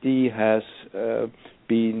LSD has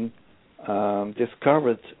been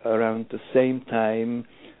discovered around the same time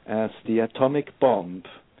as the atomic bomb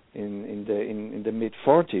in the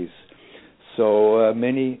mid-40s. So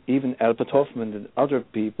many, even Albert Hofmann and other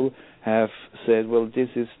people, have said, well, this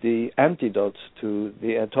is the antidote to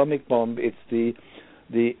the atomic bomb. It's the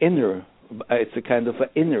inner, it's a kind of an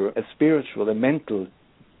inner, a spiritual, a mental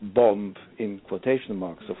bomb, in quotation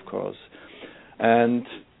marks, of course. And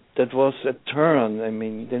that was a turn. I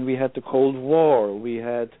mean, then we had the Cold War. We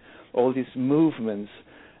had all these movements.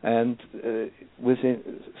 And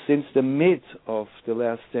since the mid of the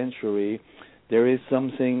last century, there is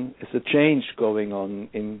something, it's a change going on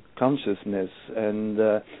in consciousness. And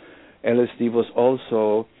LSD was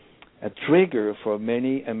also a trigger for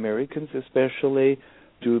many Americans, especially,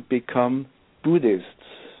 to become Buddhists.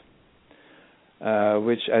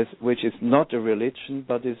 Which is not a religion,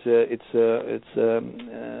 but there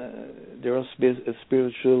are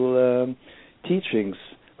spiritual teachings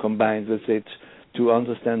combined with it to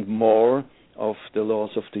understand more of the laws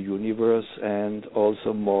of the universe, and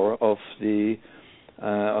also more of the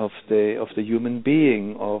human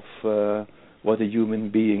being, of what a human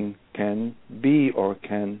being can be or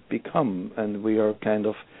can become. And we are kind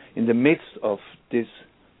of in the midst of this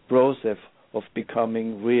process of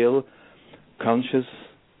becoming real conscious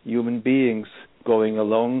human beings, going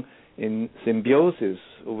along in symbiosis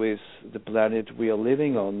with the planet we are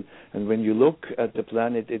living on. And when you look at the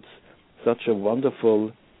planet, it's such a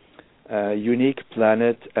wonderful, unique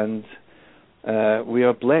planet, and we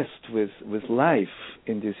are blessed with life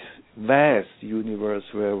in this vast universe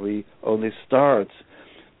where we only start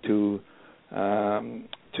to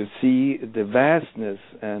see the vastness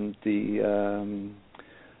and the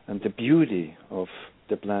beauty of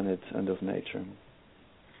the planet and of nature.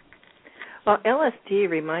 Well, LSD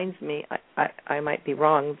reminds me, I might be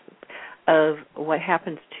wrong, of what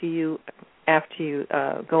happens to you after you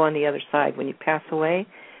go on the other side, when you pass away,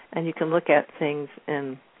 and you can look at things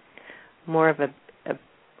in more of a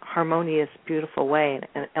harmonious, beautiful way.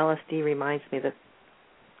 And LSD reminds me that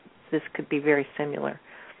this could be very similar.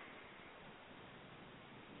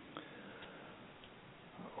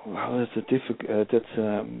 Well, it's a difficult.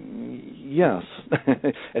 Yes,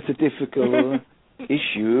 it's a difficult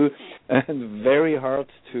issue, and very hard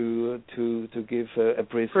to give a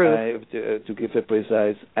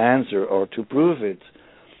precise answer or to prove it.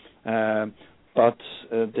 But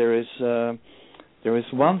there is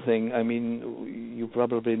one thing. I mean, you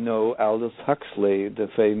probably know Aldous Huxley, the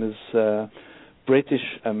famous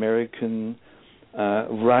British American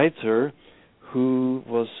writer, who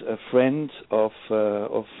was a friend of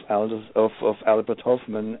Albert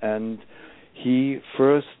Hofmann, and he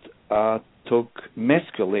first took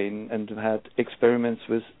mescaline and had experiments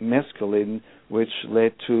with mescaline, which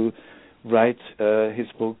led to write his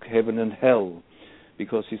book Heaven and Hell,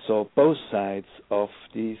 because he saw both sides of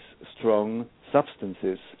these strong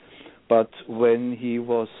substances. But when he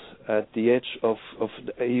was at the edge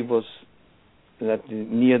he was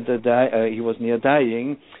near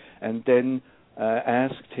dying, and then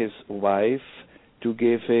asked his wife to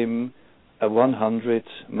give him 100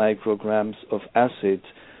 micrograms of acid,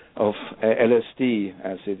 of LSD.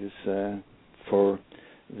 Acid is for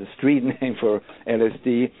the street name for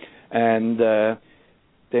LSD. And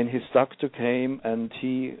then his doctor came, and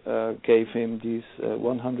he gave him these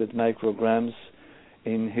 100 micrograms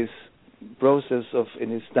in his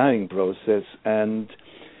dying process. And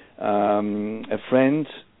a friend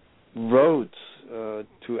wrote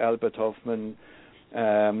to Albert Hofmann,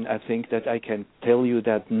 I think that I can tell you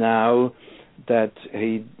that now, that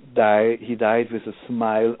he died with a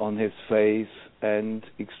smile on his face, and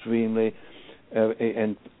extremely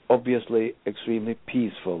and obviously extremely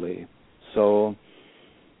peacefully. So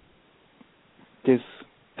this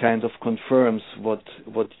kind of confirms what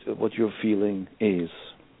your feeling is.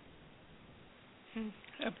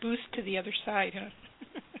 A boost to the other side, huh?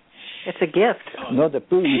 It's a gift. Not a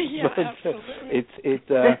boost. Yeah, but absolutely.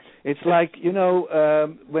 It's like,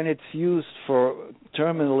 when it's used for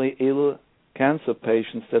terminally ill cancer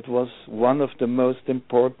patients, that was one of the most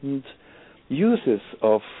important uses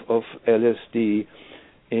of LSD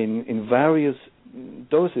in various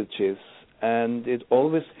dosages, and it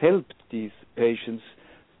always helped these patients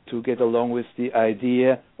to get along with the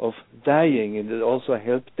idea of dying, and it also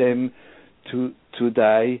helped them to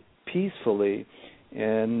die peacefully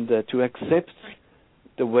and to accept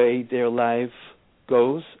the way their life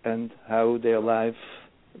goes and how their lives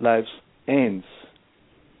ends.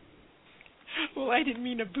 Well, I didn't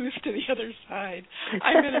mean a boost to the other side.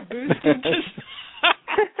 I meant a boost into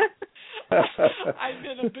I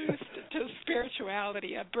meant a boost to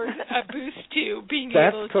spirituality, a boost to being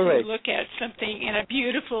able correct. to look at something in a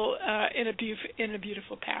beautiful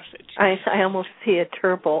passage. I almost see a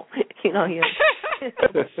turtle.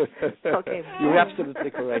 Okay. You're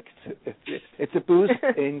absolutely correct. It's a boost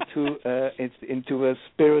into a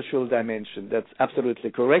spiritual dimension. That's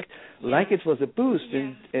absolutely correct. Like it was a boost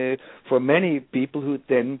for many people who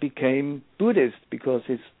then became Buddhist, because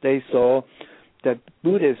they saw that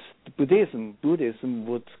Buddhism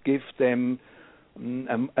would give them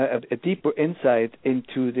a deeper insight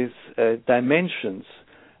into these dimensions,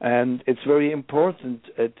 and it's very important.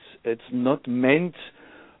 It's not meant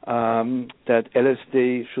that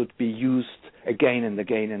LSD should be used again and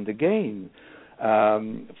again and again.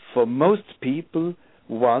 For most people,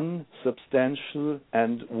 one substantial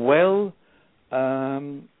and well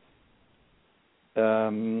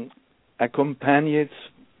accompanied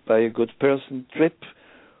by a good person trip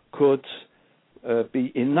could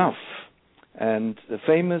be enough. And the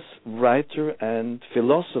famous writer and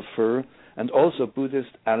philosopher and also Buddhist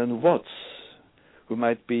Alan Watts, who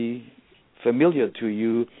might be familiar to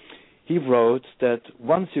you, he wrote that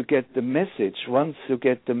once you get the message,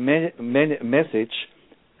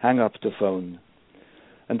 hang up the phone.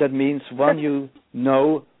 And that means when you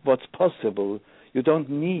know what's possible, you don't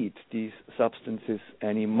need these substances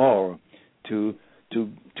anymore to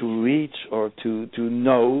reach or to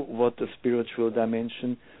know what the spiritual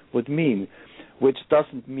dimension would mean, which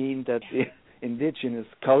doesn't mean that the indigenous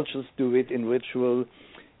cultures do it in ritual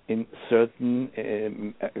in certain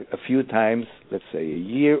a few times, let's say a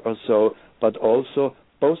year or so, but also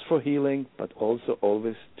both for healing, but also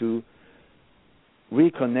always to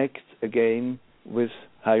reconnect again with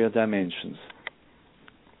higher dimensions.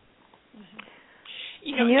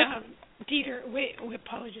 Dieter, wait,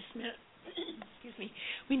 Paula, just a minute. Excuse me.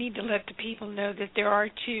 We need to let the people know that there are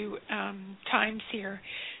two times here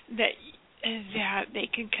that they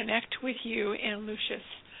can connect with you and Lucius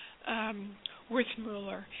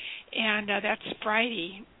Werthmüller, and that's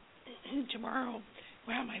Friday, tomorrow.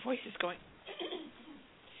 Wow, my voice is going.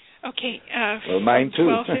 Okay, mine too.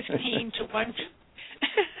 12:15 to 1.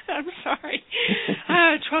 I'm sorry.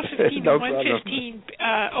 12:15 to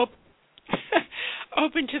 1:15.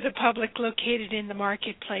 Open to the public, located in the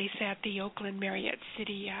marketplace at the Oakland Marriott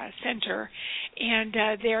City Center, and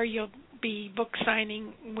there you'll be book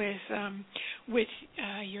signing with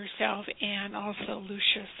yourself and also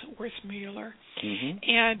Lucius Werthmüller,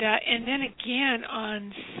 and then again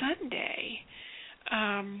on Sunday,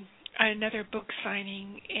 another book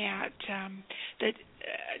signing at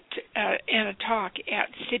and a talk at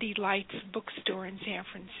City Lights Bookstore in San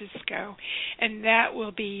Francisco, and that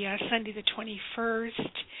will be Sunday the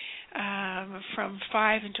 21st from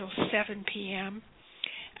 5 until 7 p.m.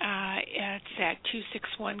 It's at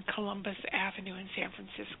 261 Columbus Avenue in San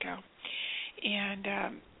Francisco, and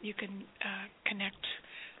you can connect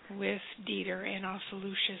with Dieter and also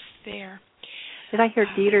Lucius there. Did I hear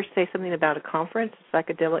Dieter say something about a conference, a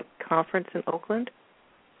psychedelic conference in Oakland?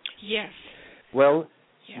 Yes. Well,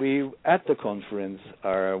 we at the conference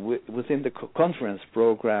are within the conference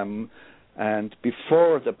program, and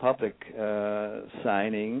before the public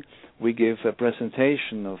signing, we give a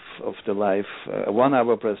presentation of the life, a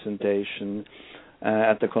 1-hour presentation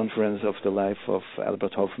at the conference of the life of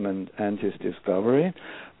Albert Hofmann and his discovery.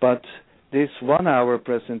 But this 1-hour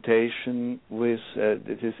presentation with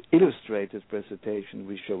this illustrated presentation,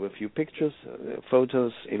 we show a few pictures,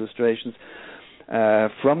 photos, illustrations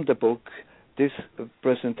from the book. This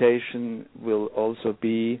presentation will also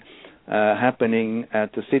be happening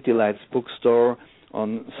at the City Lights Bookstore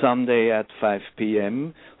on Sunday at 5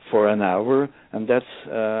 p.m. for an hour, and that's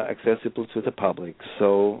accessible to the public.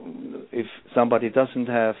 So if somebody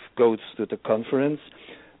goes to the conference,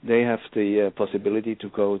 they have the possibility to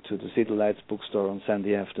go to the City Lights bookstore on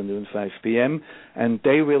Sunday afternoon, 5 p.m., and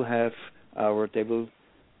they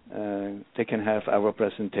can have our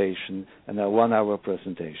presentation, and a 1-hour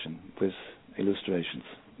presentation with illustrations,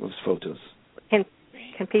 with photos. Can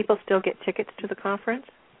people still get tickets to the conference?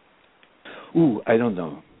 I don't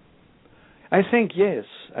know. I think yes,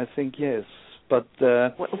 but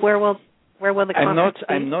where will the conference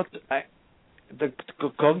be? The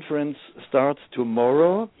conference starts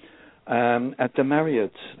tomorrow at the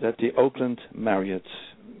Marriott, at the Oakland Marriott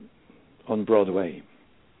on Broadway.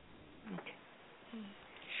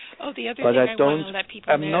 Oh, the other thing I want to let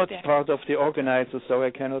people know. I'm not part of the organizer, so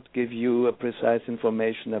I cannot give you a precise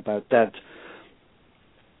information about that.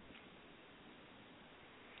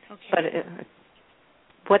 Okay. But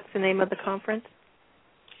what's the name of the conference?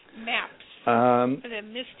 MAPS. The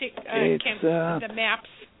Mystic the MAPS.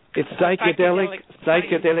 It's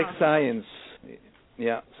psychedelic science.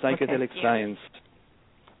 Yeah, psychedelic science.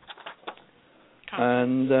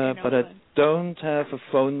 And but I don't have a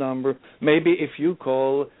phone number. Maybe if you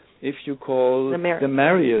call the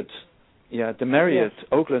Marriott,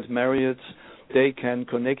 Oakland Marriott, they can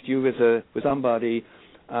connect you with somebody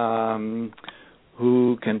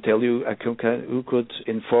who can tell you, who could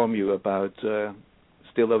inform you about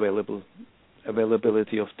still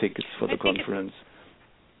availability of tickets for the conference.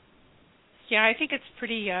 I think it's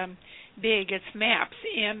pretty big. It's MAPS,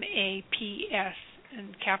 M-A-P-S,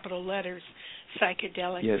 in capital letters,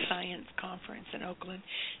 Psychedelic Science Conference in Oakland.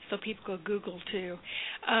 So people go Google too.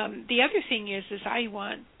 The other thing is I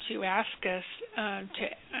want to ask us,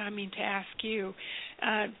 to ask you,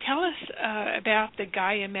 tell us about the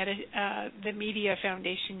Gaia the Media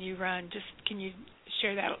Foundation you run. Can you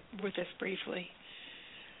share that with us briefly?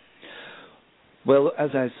 Well,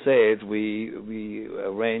 as I said, we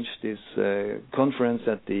arranged this conference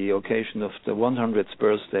at the occasion of the 100th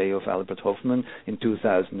birthday of Albert Hofmann in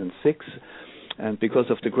 2006. And because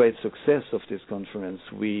of the great success of this conference,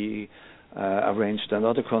 we arranged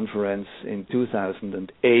another conference in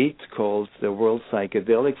 2008 called the World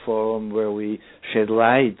Psychedelic Forum, where we shed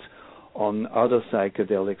light on other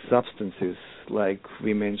psychedelic substances, like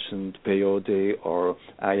we mentioned peyote or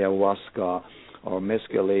ayahuasca or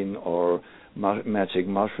mescaline or magic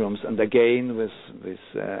mushrooms, and again with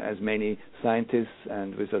as many scientists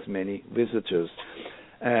and with as many visitors.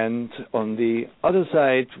 And on the other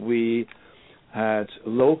side, we had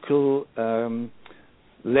local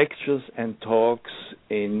lectures and talks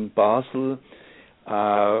in Basel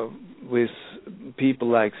with people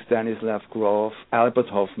like Stanislav Grof, Albert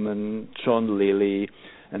Hofmann, John Lilly,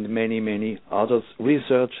 and many, many others,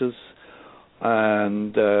 researchers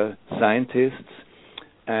and scientists.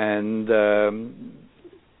 And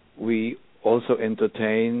we also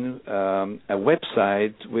entertain a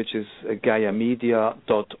website which is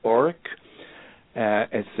GaiaMedia.org.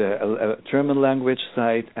 It's a German language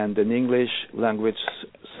site and an English language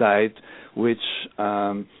site which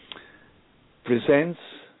presents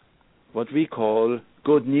what we call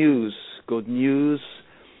good news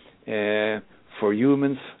for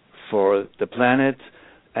humans, for the planet,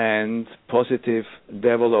 and positive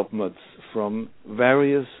developments from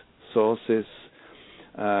various sources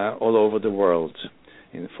all over the world,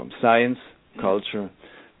 from science, culture,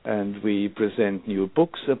 and we present new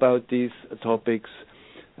books about these topics.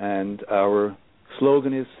 And our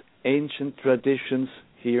slogan is ancient traditions,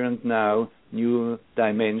 here and now, new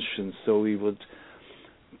dimensions. So we would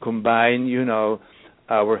combine,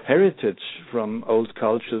 our heritage from old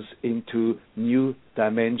cultures into new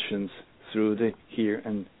dimensions through the here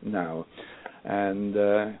and now. And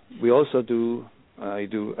we also I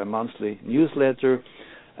do a monthly newsletter,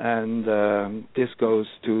 and this goes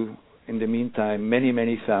to, in the meantime, many,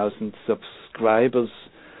 many thousand subscribers,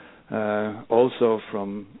 also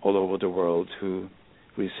from all over the world, who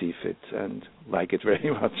receive it and like it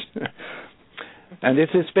very much. And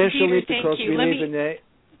it's especially because we live in a...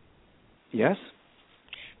 Yes?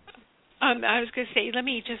 I was going to say, let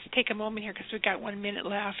me just take a moment here because we've got 1 minute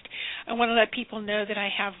left. I want to let people know that I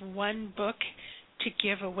have one book to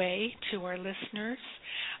give away to our listeners,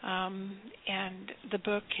 and the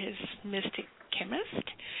book is Mystic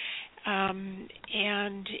Chemist.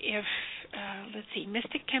 And if,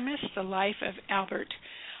 Mystic Chemist, The Life of Albert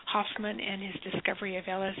Hofmann and His Discovery of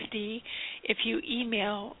LSD. If you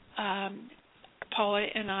email Paula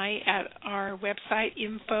and I at our website,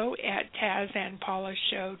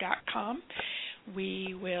 info@tazandpaulashow.com,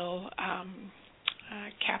 we will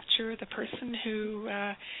capture the person who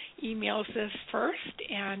emails us first,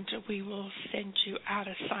 and we will send you out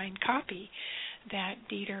a signed copy that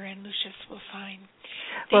Dieter and Lucius will sign.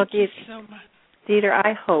 Thank you so much. Dieter,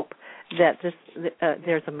 I hope that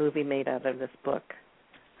there's a movie made out of this book.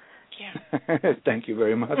 Yeah. Thank you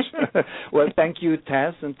very much. Well, thank you,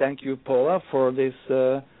 Taz, and thank you, Paula, for this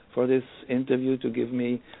interview to give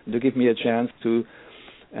me a chance to,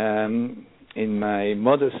 in my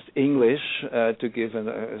modest English, to give an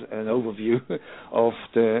overview of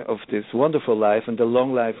this wonderful life and the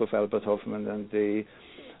long life of Albert Hofmann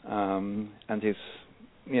and his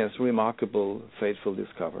remarkable fateful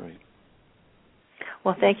discovery.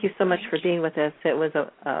 Well, thank you so much for being with us. It was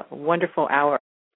a wonderful hour.